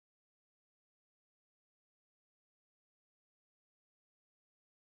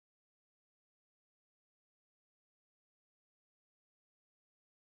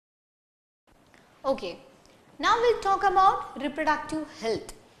Okay, now we'll talk about reproductive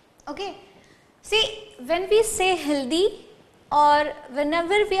health. Okay, see, when we say healthy or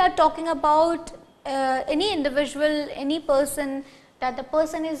whenever we are talking about any individual, any person, that the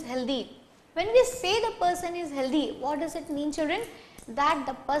person is healthy, when we say the person is healthy, what does it mean, children? That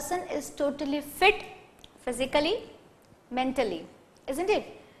the person is totally fit physically, mentally, isn't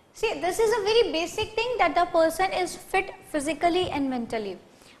it? See, this is a very basic thing, that the person is fit physically and mentally.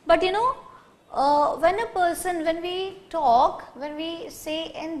 But you know, when we talk, when we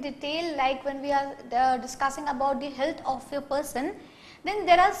say in detail, like when we are discussing about the health of a person, then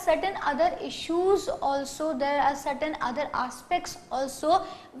there are certain other issues also, there are certain other aspects also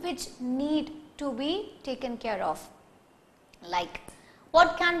which need to be taken care of. Like,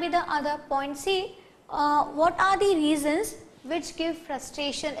 what can be the other point? See, what are the reasons which give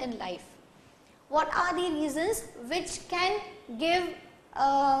frustration in life? What are the reasons which can give,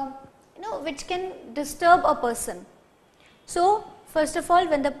 which can disturb a person? So, first of all,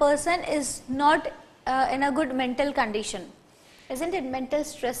 when the person is not in a good mental condition, isn't it? Mental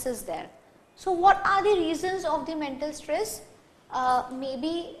stress is there. So, what are the reasons of the mental stress?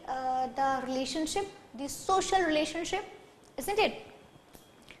 Maybe the relationship, the social relationship, isn't it?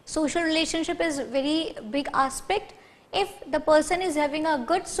 Social relationship is very big aspect. If the person is having a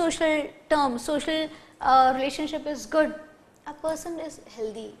good social term, social relationship is good, a person is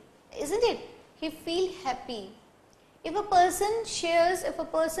healthy, isn't it? He feel happy. If a person shares, if a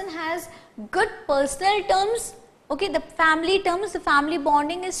person has good personal terms, okay, the family terms, the family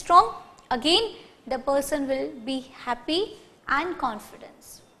bonding is strong, again the person will be happy and confident,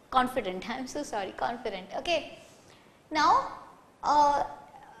 I am so sorry, confident, okay. Now,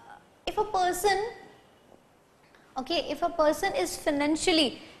 if a person is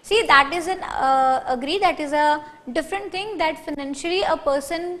financially, see, that is an agree, that is a different thing, that financially a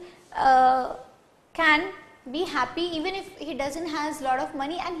person can be happy even if he doesn't has lot of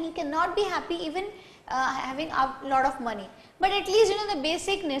money, and he cannot be happy even having a lot of money, but at least the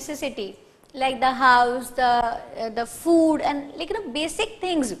basic necessity like the house, the food, and like basic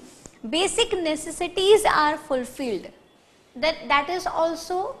things, basic necessities are fulfilled, that is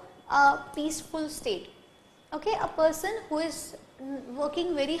also a peaceful state. Okay, a person who is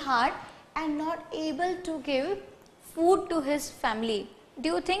working very hard and not able to give food to his family, do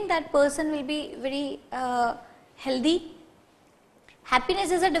you think that person will be very healthy?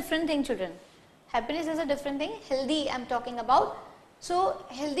 Happiness is a different thing, children. Happiness is a different thing. Healthy I am talking about. So,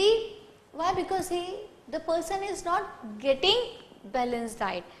 healthy, why? Because the person is not getting balanced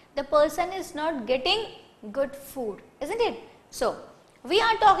diet. The person is not getting good food, isn't it? So, we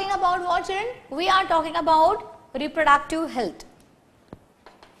are talking about what, children? We are talking about reproductive health.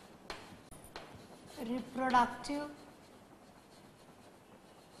 Reproductive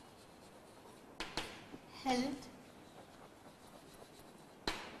health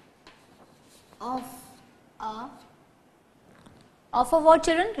of a what,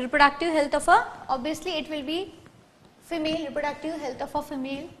 children? Reproductive health of a, obviously it will be female, reproductive health of a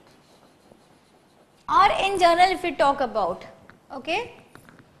female, or in general if we talk about, okay.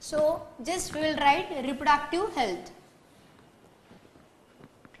 So, just we will write reproductive health.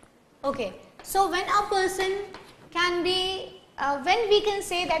 Okay. So, when a person can be, when we can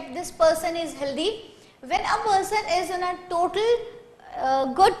say that this person is healthy, when a person is in a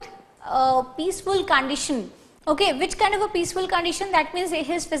total good peaceful condition. Okay, which kind of a peaceful condition? That means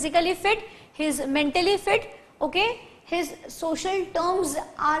he is physically fit, he is mentally fit, okay, his social terms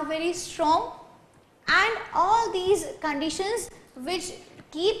are very strong, and all these conditions which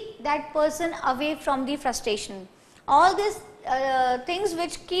keep that person away from the frustration, all these things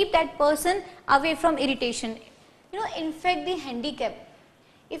which keep that person away from irritation, in fact the handicap.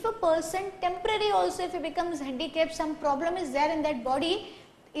 If a person temporary also, if he becomes handicapped, some problem is there in that body,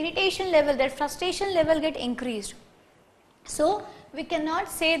 irritation level, that frustration level get increased. So, we cannot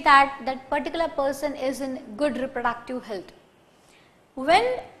say that that particular person is in good reproductive health.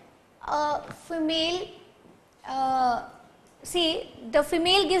 When a female, see, the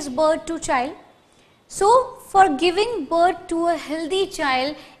female gives birth to child, so for giving birth to a healthy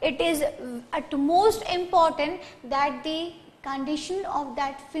child, it is at most important that the condition of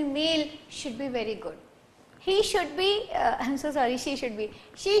that female should be very good. He should be, I am so sorry, she should be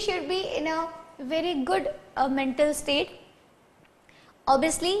in a very good mental state.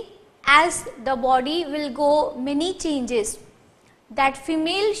 Obviously, as the body will go many changes, that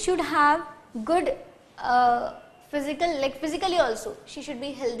female should have good physical, like physically also, she should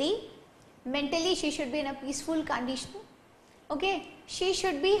be healthy, mentally she should be in a peaceful condition, okay, she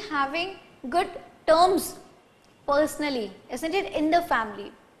should be having good terms personally, isn't it, in the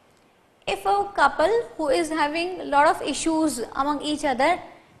family. if a couple who is having a lot of issues among each other,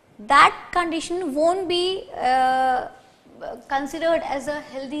 that condition won't be considered as a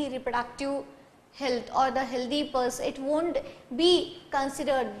healthy reproductive health or the healthy person. It won't be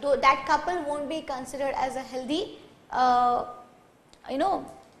considered, though that couple won't be considered as a healthy,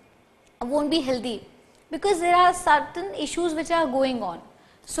 won't be healthy, because there are certain issues which are going on.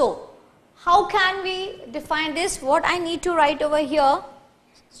 So how can we define this? What I need to write over here,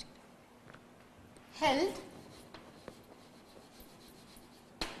 health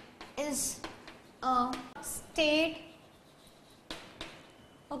is a state,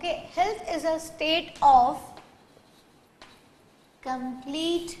 okay, health is a state of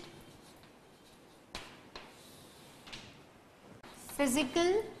complete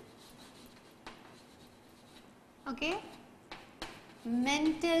physical, okay,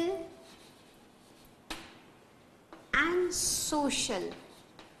 mental and social.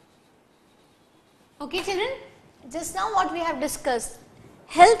 Okay children, just now what we have discussed,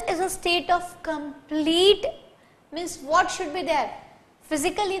 health is a state of complete, means what should be there?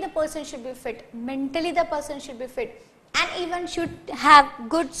 Physically the person should be fit, mentally the person should be fit, and even should have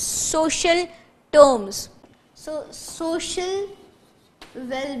good social terms. So social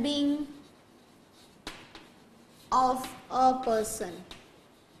well-being of a person.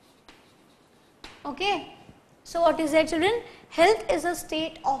 Okay, so what is that children? Health is a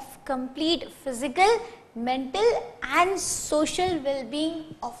state of complete physical, mental and social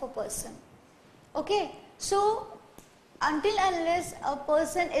well-being of a person. Okay, so until unless a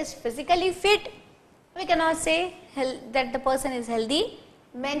person is physically fit, we cannot say that the person is healthy.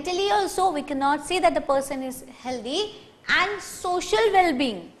 Mentally also we cannot say that the person is healthy. And social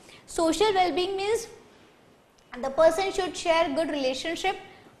well-being. Social well-being means the person should share good relationship,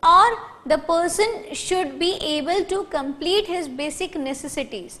 or the person should be able to complete his basic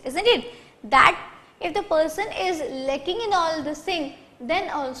necessities, isn't it? That if the person is lacking in all this thing, then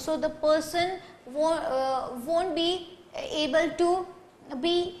also the person won't be able to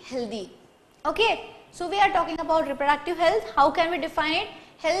be healthy. Okay, so we are talking about reproductive health. How can we define it?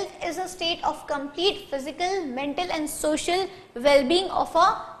 Health is a state of complete physical, mental and social well-being of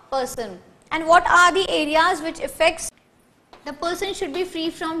a person. And what are the areas which affects? The person should be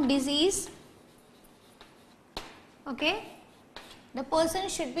free from disease. Okay, the person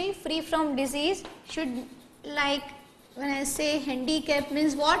should be free from disease. Should, like when I say handicap,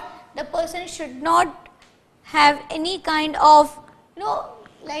 means what? The person should not have any kind of,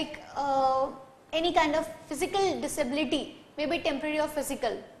 any kind of physical disability, maybe temporary or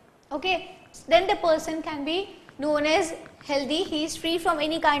physical. Okay, then the person can be known as healthy. He is free from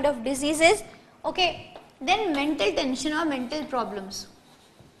any kind of diseases. Okay, then mental tension or mental problems.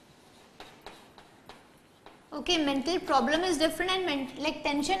 Okay, mental problem is different and like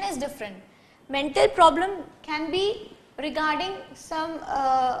tension is different. Mental problem can be regarding some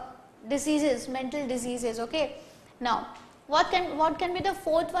diseases, mental diseases. Okay, now what can be the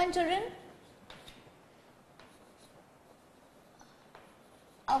fourth one, children?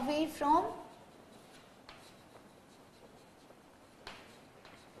 Away from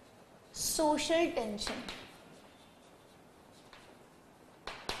social tension.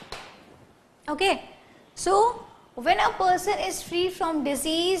 Okay, so when a person is free from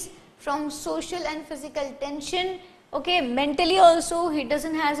disease, from social and physical tension, okay, mentally also he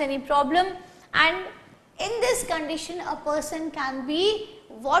doesn't has any problem, and in this condition a person can be,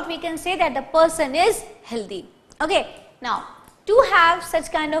 what we can say, that the person is healthy. Okay, now to have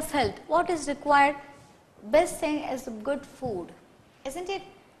such kind of health, what is required? Best thing is good food, isn't it?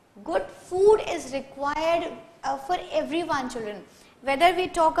 Good food is required for everyone, children. Whether we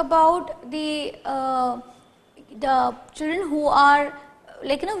talk about the children who are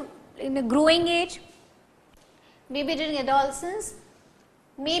in a growing age, maybe during adolescence,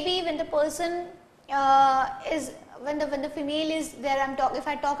 maybe when the person when the female is there, if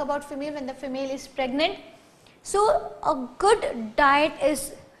I talk about female, when the female is pregnant, so a good diet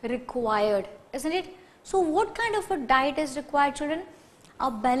is required, isn't it? So what kind of a diet is required, children? A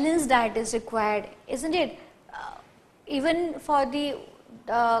balanced diet is required, isn't it? Even for the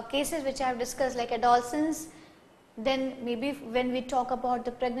cases which I have discussed, like adolescence, then maybe when we talk about the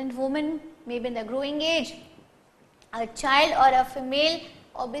pregnant woman, maybe in the growing age, a child or a female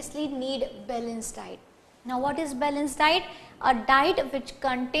obviously need balanced diet. Now what is balanced diet? A diet which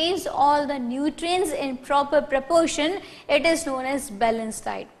contains all the nutrients in proper proportion, it is known as balanced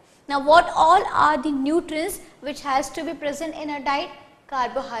diet. Now what all are the nutrients which has to be present in a diet?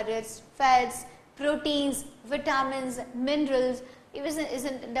 Carbohydrates, fats, proteins, vitamins, minerals,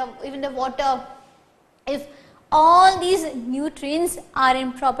 even the water. If all these nutrients are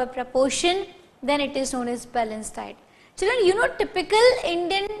in proper proportion, then it is known as balanced diet. Children, you know typical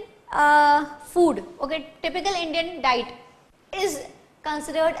Indian food, okay, typical Indian diet is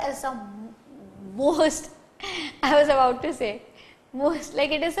considered as a most, I was about to say, most,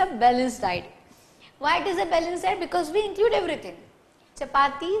 like it is a balanced diet. Why it is a balanced diet? Because we include everything.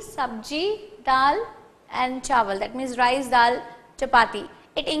 Chapati, sabji, dal and chawal, that means rice, dal, chapati.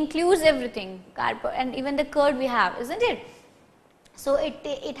 It includes everything, and even the curd we have, isn't it? So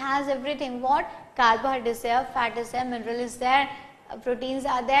it has everything. What? Carbohydrate is there, fat is there, mineral is there, proteins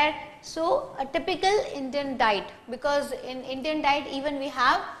are there. So a typical Indian diet, because in Indian diet even we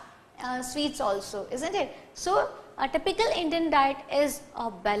have sweets also, isn't it? So a typical Indian diet is a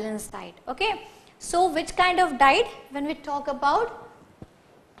balanced diet. Okay. So which kind of diet? When we talk about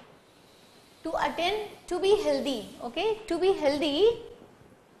to attain, to be healthy, okay, to be healthy,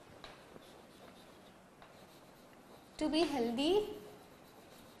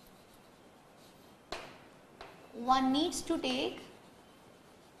 one needs to take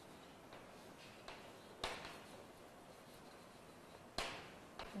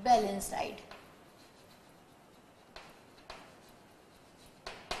balanced diet.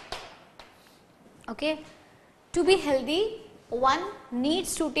 Okay, to be healthy, one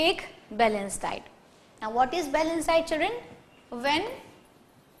needs to take balanced diet. Now, what is balanced diet, children? When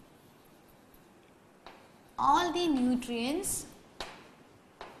all the nutrients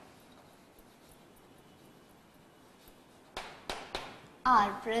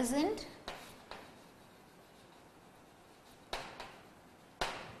are present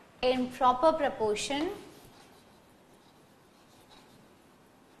in proper proportion,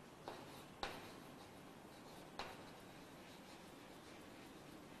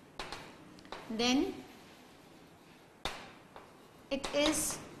 then it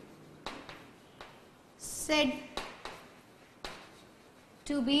is said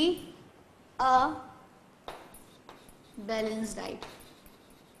to be a balanced diet.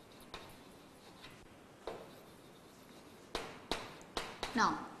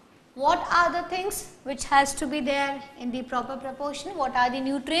 Now, what are the things which has to be there in the proper proportion? What are the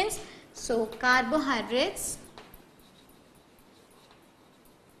nutrients? So, carbohydrates,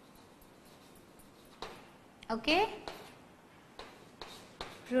 okay,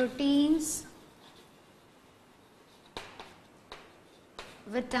 proteins,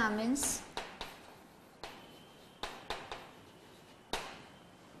 vitamins,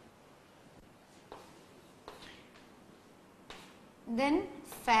 then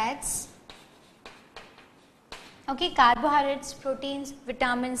fats, okay, carbohydrates, proteins,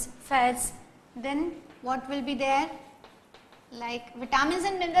 vitamins, fats, then what will be there? Like vitamins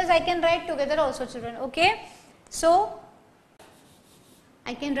and minerals I can write together also, children, okay. So,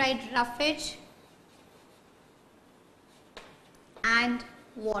 I can write roughage and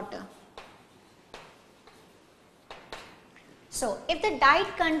water. So, if the diet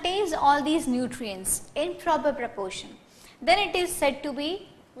contains all these nutrients in proper proportion, then it is said to be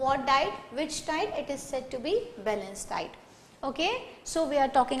what diet? Which diet? It is said to be balanced diet. Okay. So, we are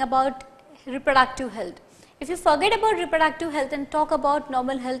talking about reproductive health. If you forget about reproductive health and talk about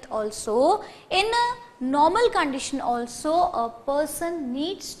normal health also, in a normal condition also a person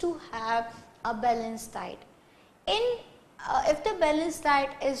needs to have a balanced diet. If the balanced diet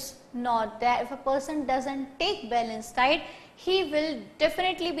is not there, if a person doesn't take balanced diet, he will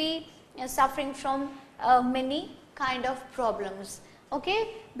definitely be suffering from many kind of problems, okay,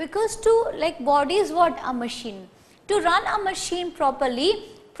 because like body is what? A machine. To run a machine properly,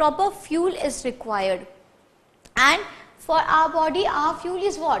 proper fuel is required, and for our body our fuel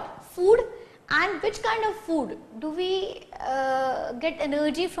is what? Food. And which kind of food? Do we get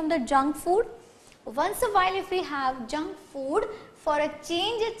energy from the junk food? Once a while if we have junk food, for a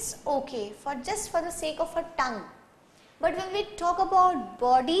change it's okay, for just for the sake of a tongue. But when we talk about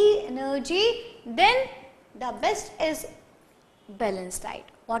body energy, then the best is balanced diet.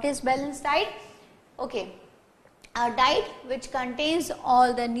 What is balanced diet? Okay, a diet which contains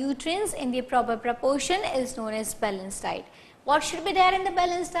all the nutrients in the proper proportion is known as balanced diet. What should be there in the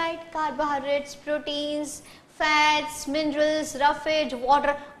balanced diet? Carbohydrates, proteins, fats, minerals, roughage,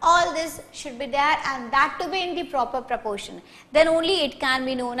 water, all this should be there, and that to be in the proper proportion. Then only it can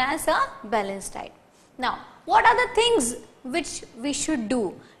be known as a balanced diet. Now, what are the things which we should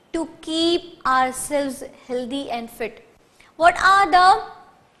do to keep ourselves healthy and fit? What are the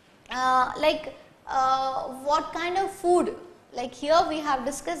what kind of food? Like here we have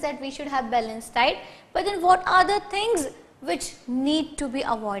discussed that we should have balanced diet, but then what are the things which need to be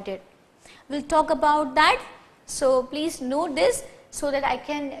avoided? We'll talk about that. So please note this, so that I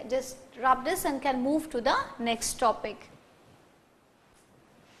can just wrap this and can move to the next topic.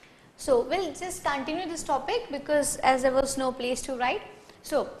 So, we will just continue this topic because as there was no place to write.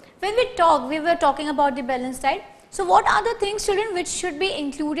 So, when we were talking about the balanced diet. So, what are the things, children, which should be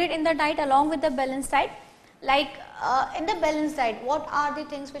included in the diet along with the balanced diet? Like in the balanced diet, what are the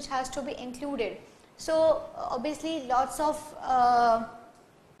things which has to be included? So, obviously lots of,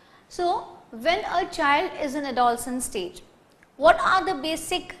 so when a child is in adolescent stage, what are the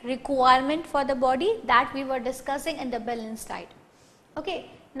basic requirement for the body that we were discussing in the balanced diet? Okay.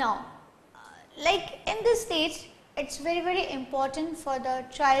 Now, like in this stage, it's very important for the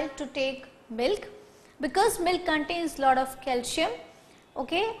child to take milk, because milk contains lot of calcium,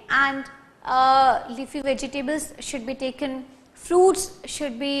 okay, and leafy vegetables should be taken, fruits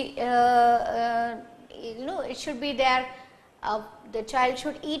should be, it should be there, the child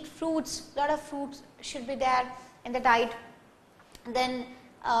should eat fruits, lot of fruits should be there in the diet. Then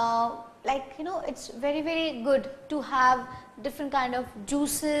it's very good to have different kind of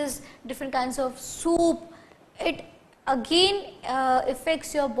juices, different kinds of soup. It again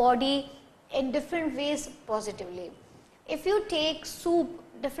affects your body in different ways positively. If you take soup,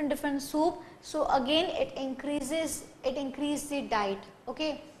 different soup, so again it increases the diet,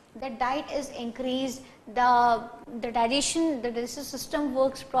 okay. The diet is increased, the digestive system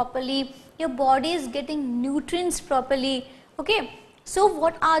works properly, your body is getting nutrients properly, okay. So,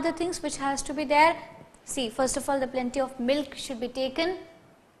 what are the things which has to be there? See, first of all, the plenty of milk should be taken,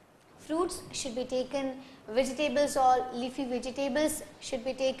 fruits should be taken, vegetables or leafy vegetables should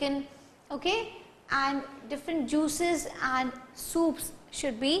be taken, okay, and different juices and soups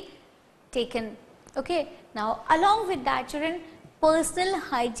should be taken, okay. Now, along with that, children, personal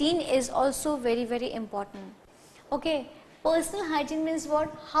hygiene is also very important, okay. Personal hygiene means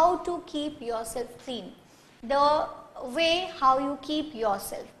what? How to keep yourself clean, the way how you keep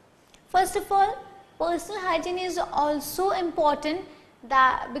yourself. First of all, personal hygiene is also important,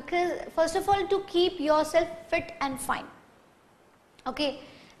 that because first of all, to keep yourself fit and fine, okay.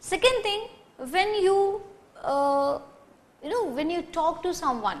 Second thing, when you when you talk to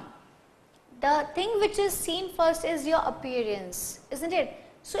someone, the thing which is seen first is your appearance, isn't it?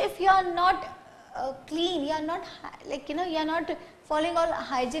 So, if you are not clean, you are not you are not following all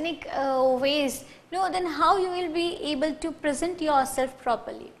hygienic ways, then how you will be able to present yourself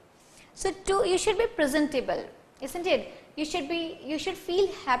properly? So, you should be presentable, isn't it? You should feel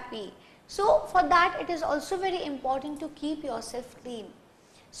happy. So, for that it is also very important to keep yourself clean.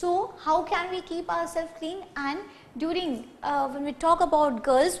 So, how can we keep ourselves clean? And during when we talk about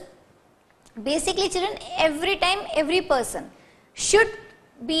girls, basically children, every time every person should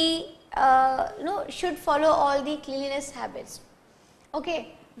be should follow all the cleanliness habits,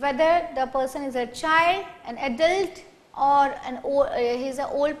 okay. Whether the person is a child, an adult, or he is an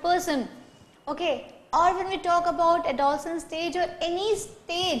old person, okay. Or when we talk about adolescent stage or any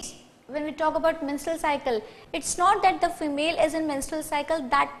stage, when we talk about menstrual cycle, it's not that the female is in menstrual cycle,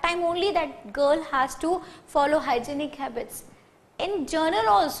 that time only that girl has to follow hygienic habits. In general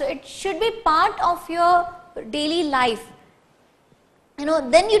also, it should be part of your daily life.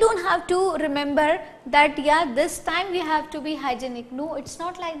 Then you don't have to remember that, yeah, this time we have to be hygienic. No, it's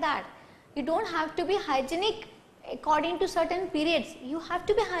not like that. You don't have to be hygienic according to certain periods. You have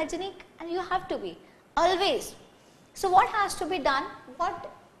to be hygienic, and you have to be always. So, what has to be done?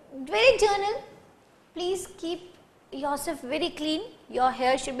 Very general, please keep yourself very clean. Your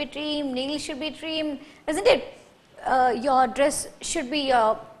hair should be trimmed, nails should be trimmed, isn't it? Your dress should be,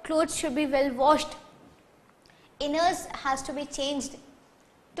 your clothes should be well washed. Inners has to be changed.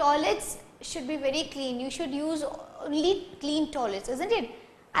 Toilets should be very clean. You should use only clean toilets, isn't it?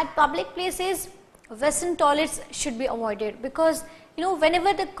 At public places, western toilets should be avoided, because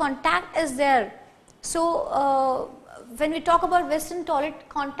whenever the contact is there, so when we talk about western toilet,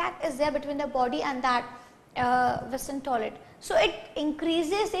 contact is there between the body and that western toilet. So, it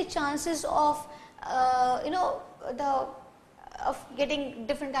increases the chances of of getting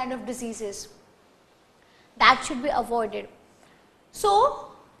different kind of diseases. That should be avoided. So,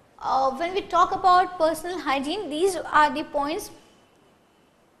 when we talk about personal hygiene, these are the points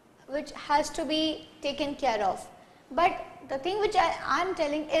which has to be taken care of. But the thing which I am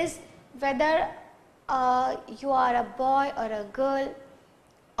telling is, whether you are a boy or a girl,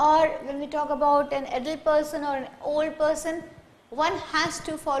 or when we talk about an adult person or an old person, one has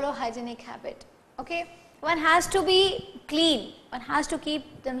to follow hygienic habit, okay. One has to be clean, one has to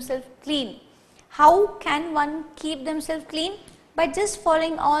keep themselves clean. How can one keep themselves clean? By just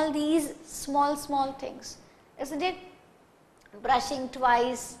following all these small things, isn't it? Brushing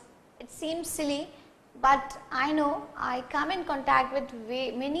twice, it seems silly, but I know I come in contact with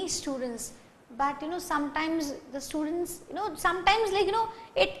many students, but sometimes the students, sometimes like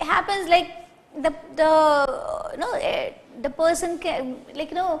it happens like the person can,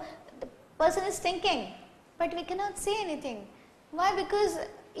 like the person is thinking, but we cannot say anything. Why? Because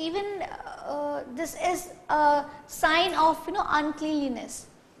even this is a sign of uncleanliness.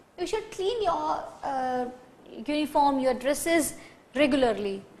 You should clean your uniform, your dresses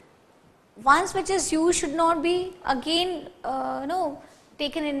regularly. Once which is used should not be again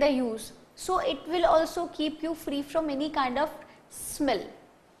taken in the use. So it will also keep you free from any kind of smell.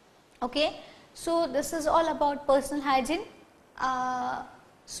 Okay. So this is all about personal hygiene.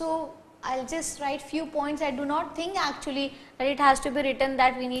 So I'll just write few points. I do not think actually that it has to be written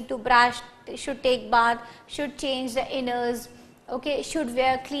that we need to brush, should take bath, should change the inners, okay, should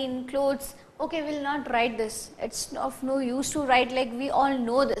wear clean clothes. Okay, we will not write this. It's of no use to write, like we all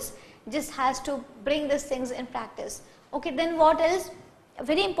know this. Just has to bring these things in practice. Okay, then what else? A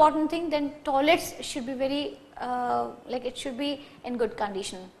very important thing, then toilets should be very like it should be in good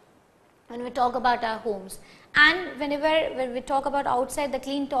condition when we talk about our homes, and when we talk about outside, the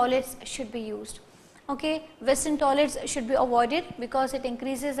clean toilets should be used. Okay, western toilets should be avoided because it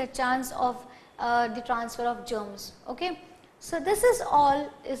increases the chance of the transfer of germs. Okay, so this is all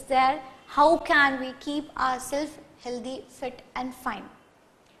is there. How can we keep ourselves healthy, fit and fine?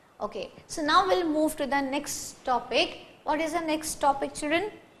 Okay, so now we'll move to the next topic. What is the next topic,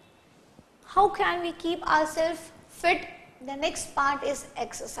 children? How can we keep ourselves fit? The next part is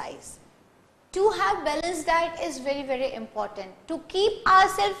exercise. To have balanced diet is very, very important. To keep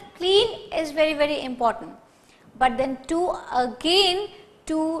ourselves clean is very, very important. But then to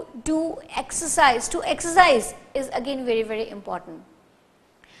do exercise, is again very, very important.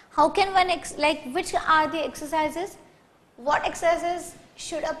 How can one, which are the exercises? What exercises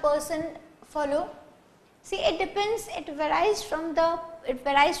should a person follow? See, it depends, it varies from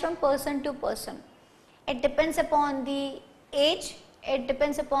person to person. It depends upon the age, it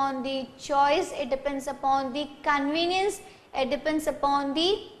depends upon the choice, it depends upon the convenience, it depends upon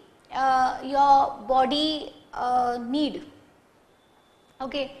the your body need.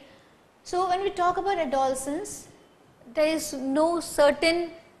 Okay, so when we talk about adolescence, there is no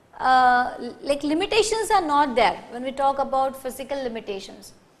certain limitations are not there when we talk about physical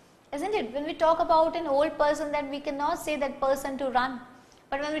limitations, isn't it? When we talk about an old person, then we cannot say that person to run,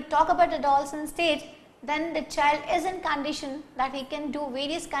 but when we talk about adolescent stage, then the child is in condition that he can do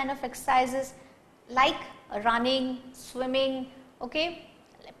various kind of exercises like running, swimming, okay,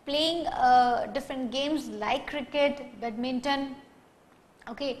 playing different games like cricket, badminton,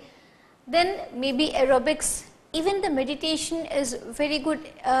 okay, then maybe aerobics. Even the meditation is very good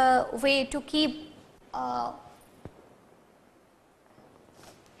way to keep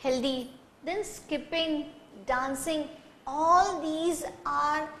healthy. Then skipping, dancing, all these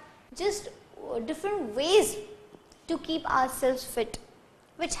are just different ways to keep ourselves fit,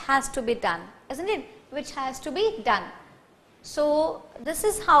 which has to be done, isn't it? Which has to be done. So this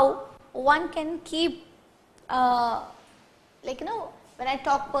is how one can keep when I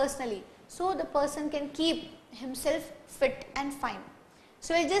talk personally, so the person can keep himself fit and fine.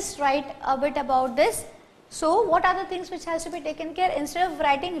 So I just write a bit about this. So what are the things which has to be taken care? Instead of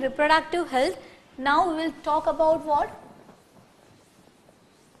writing reproductive health, now we will talk about what?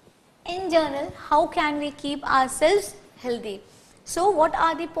 In general, how can we keep ourselves healthy? So what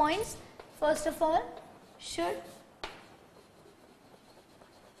are the points? First of all,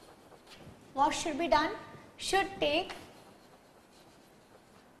 what should be done? Should take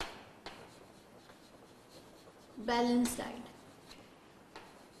balanced diet.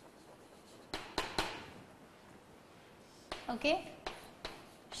 Okay,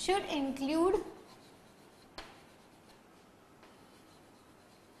 should include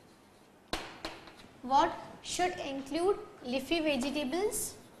what? Should include leafy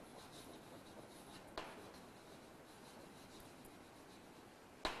vegetables,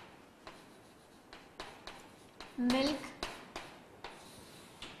 milk,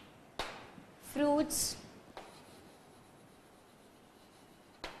 fruits,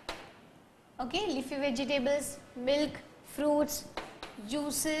 okay, leafy vegetables, milk, fruits,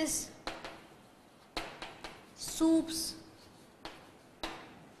 juices, soups,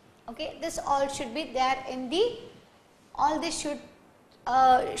 okay, this all should be there in the, all this should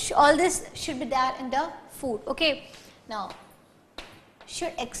be there in the food. Okay, now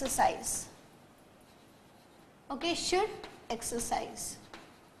should exercise, okay, should exercise.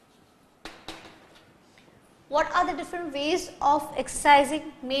 What are the different ways of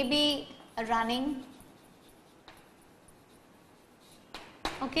exercising? Maybe running,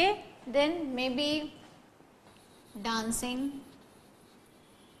 okay, then maybe dancing,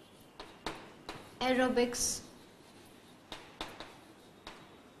 aerobics,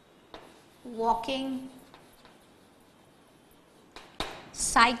 walking,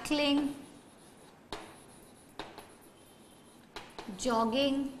 cycling,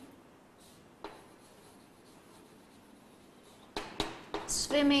 jogging,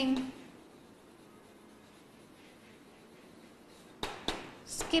 swimming,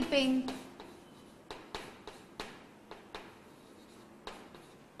 skipping,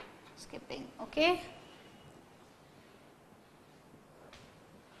 okay.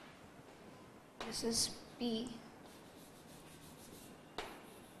 This is P,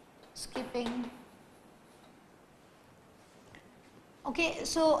 skipping. Okay,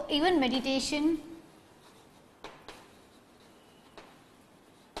 so even meditation,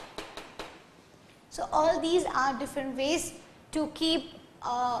 so all these are different ways to keep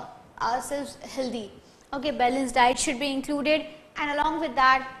ourselves healthy. Okay, balanced diet should be included, and along with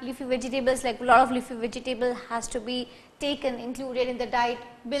that leafy vegetables, like a lot of leafy vegetable has to be taken, included in the diet.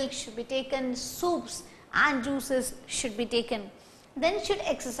 Milk should be taken, soups and juices should be taken. Then should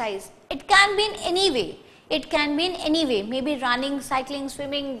exercise. It can be in any way. It can be in any way, maybe running, cycling,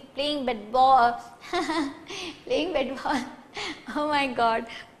 swimming, playing bed ball, playing bed ball, oh my god,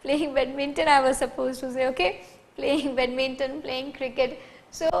 playing badminton I was supposed to say, okay, playing badminton, playing cricket.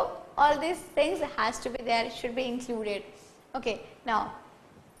 So all these things has to be there, should be included. Okay, now,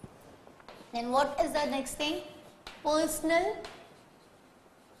 then what is the next thing? Personal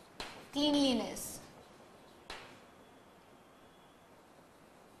cleanliness.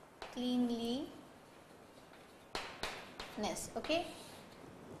 Cleanliness, okay.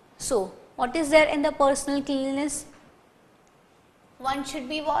 So, what is there in the personal cleanliness? One should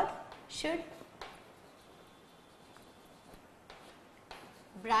be what? Should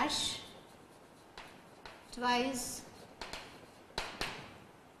brush twice,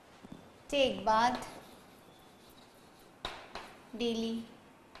 take bath daily,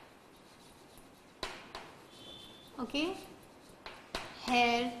 okay.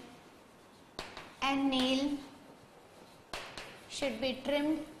 Hair and nail should be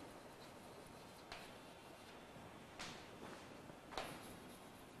trimmed,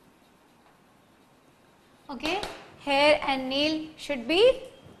 okay. Hair and nail should be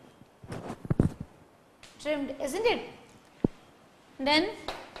trimmed, isn't it? Then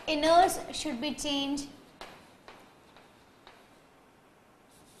inners should be changed,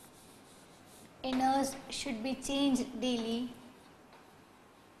 inners should be changed daily.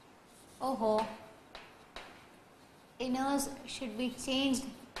 Oh, inners should be changed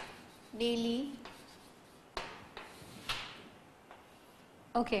daily,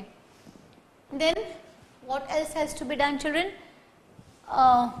 okay. Then what else has to be done, children?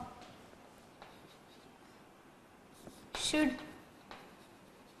 Should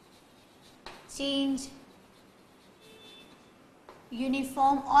change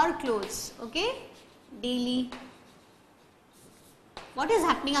uniform or clothes, okay, daily. What is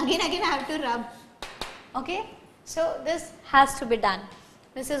happening? Again I have to rub, okay. So this has to be done.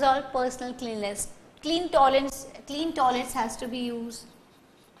 This is all personal cleanliness. Clean toilets has to be used.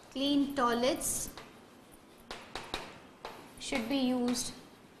 Clean toilets should be used.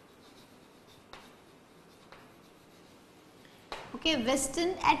 Okay,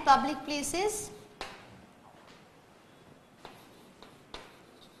 Western at public places.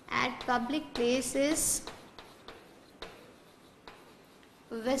 At public places,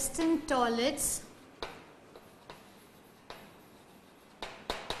 Western toilets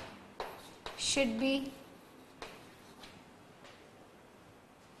should be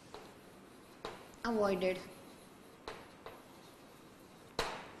avoided.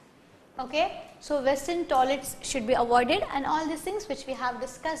 Okay, so Western toilets should be avoided, and all these things which we have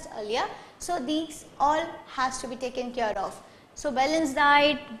discussed earlier. So these all has to be taken care of. So balanced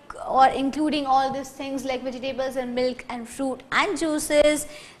diet, or including all these things like vegetables and milk and fruit and juices,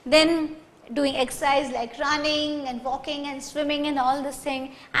 then doing exercise like running and walking and swimming and all this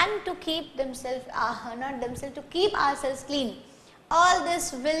thing, and to keep themselves, to keep ourselves clean. All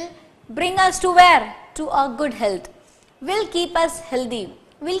this will bring us to where? To a good health, will keep us healthy,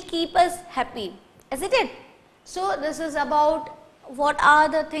 will keep us happy, isn't it? So this is about what are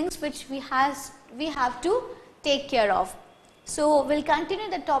the things which we have to take care of. So we'll continue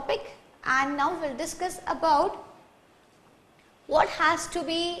the topic, and now we'll discuss about what has to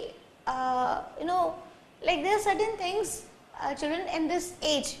be, like there are certain things, children, in this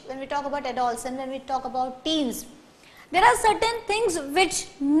age, when we talk about adults and when we talk about teens, there are certain things which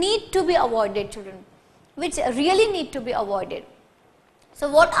need to be avoided, children, which really need to be avoided. So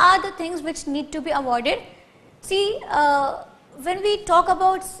what are the things which need to be avoided? See, when we talk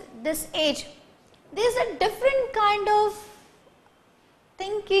about this age, there is a different kind of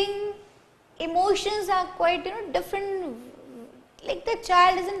thinking, emotions are quite different, like the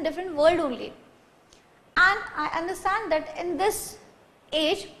child is in a different world only. And I understand that in this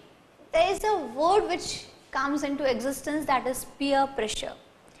age, there is a word which comes into existence, that is peer pressure.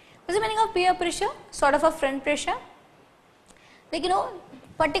 What's the meaning of peer pressure? Sort of a friend pressure. Like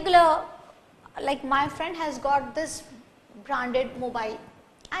particular, like my friend has got this branded mobile,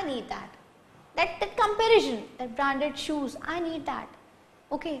 I need that. That comparison, that branded shoes, I need that.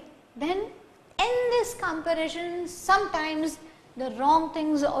 Okay, then in this comparison, sometimes the wrong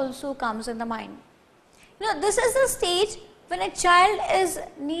things also comes in the mind. This is the stage when a child is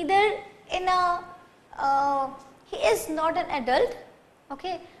neither in a, he is not an adult,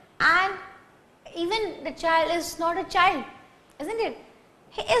 okay, and even the child is not a child, isn't it?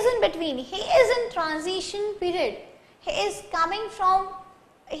 He is in between, he is in transition period, he is coming from,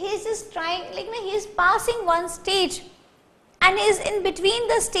 he is just trying, like he is passing one stage and he is in between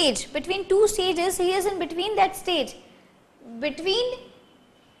the stage, between two stages, he is in between that stage, between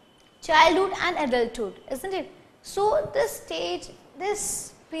childhood and adulthood, isn't it? So this stage,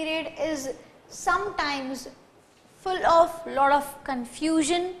 this period is sometimes full of lot of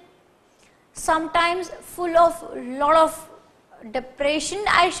confusion, sometimes full of lot of depression.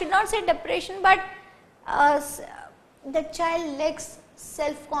 I should not say depression, but the child lacks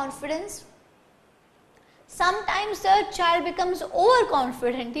self-confidence. Sometimes the child becomes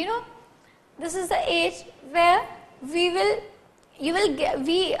overconfident. This is the age where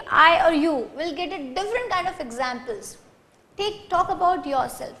I or you will get a different kind of examples. Talk about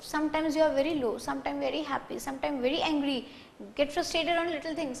yourself. Sometimes you are very low, sometimes very happy, sometimes very angry, get frustrated on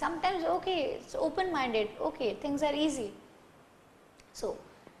little things. Sometimes okay, it's open-minded, okay, things are easy. So,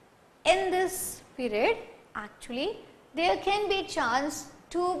 in this period, actually, there can be a chance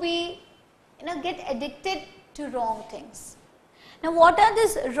to be, get addicted to wrong things. Now, what are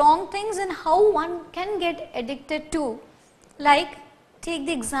these wrong things and how one can get addicted to? Like, take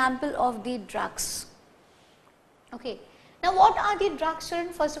the example of the drugs. Okay. Now, what are the drugs,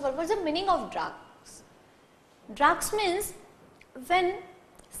 children? First of all, what is the meaning of drugs? Drugs means when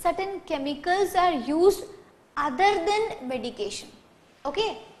certain chemicals are used other than medication.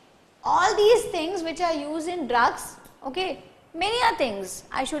 Okay. All these things which are used in drugs, okay, many are things,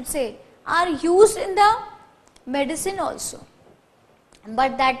 I should say, are used in the medicine also.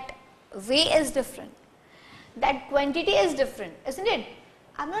 But that way is different. That quantity is different, isn't it?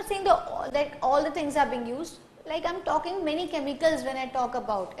 I am not saying that all the things are being used. Like I am talking many chemicals when I talk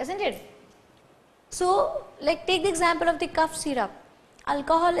about, isn't it? So, like take the example of the cough syrup.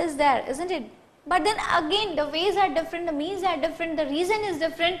 Alcohol is there, isn't it? But then again, the ways are different, the means are different, the reason is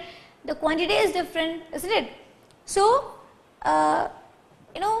different, the quantity is different, isn't it? So, there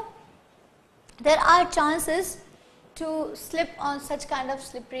are chances to slip on such kind of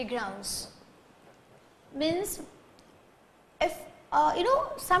slippery grounds. Means, if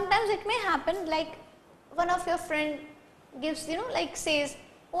sometimes it may happen, like one of your friend gives, like says,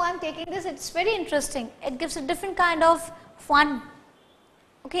 oh, I am taking this, it's very interesting, it gives a different kind of fun,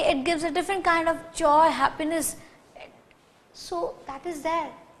 okay, it gives a different kind of joy, happiness. So that is there,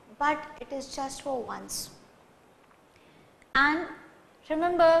 but it is just for once. And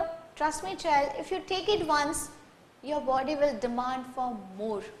remember, trust me child, if you take it once, your body will demand for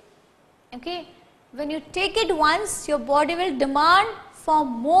more. Okay, when you take it once, your body will demand for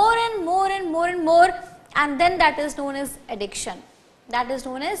more and more and more and more, and then that is known as addiction. That is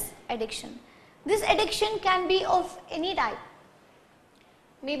known as addiction. This addiction can be of any type.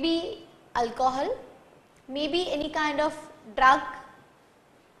 Maybe alcohol, maybe any kind of drug,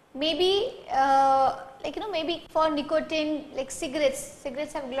 maybe maybe for nicotine, like cigarettes.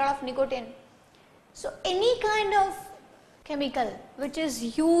 Cigarettes have a lot of nicotine. So any kind of chemical which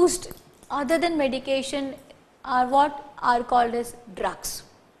is used other than medication are what are called as drugs.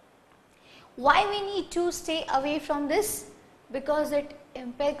 Why we need to stay away from this? Because it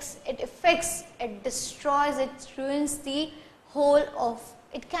impacts, it affects, it destroys, it ruins the whole of,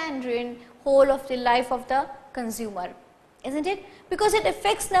 it can ruin whole of the life of the consumer, isn't it? Because it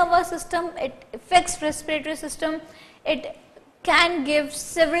affects nervous system, it affects respiratory system, it can give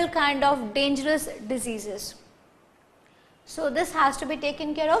several kind of dangerous diseases. So this has to be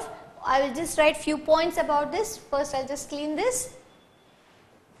taken care of. I will just write few points about this. First I will just clean this.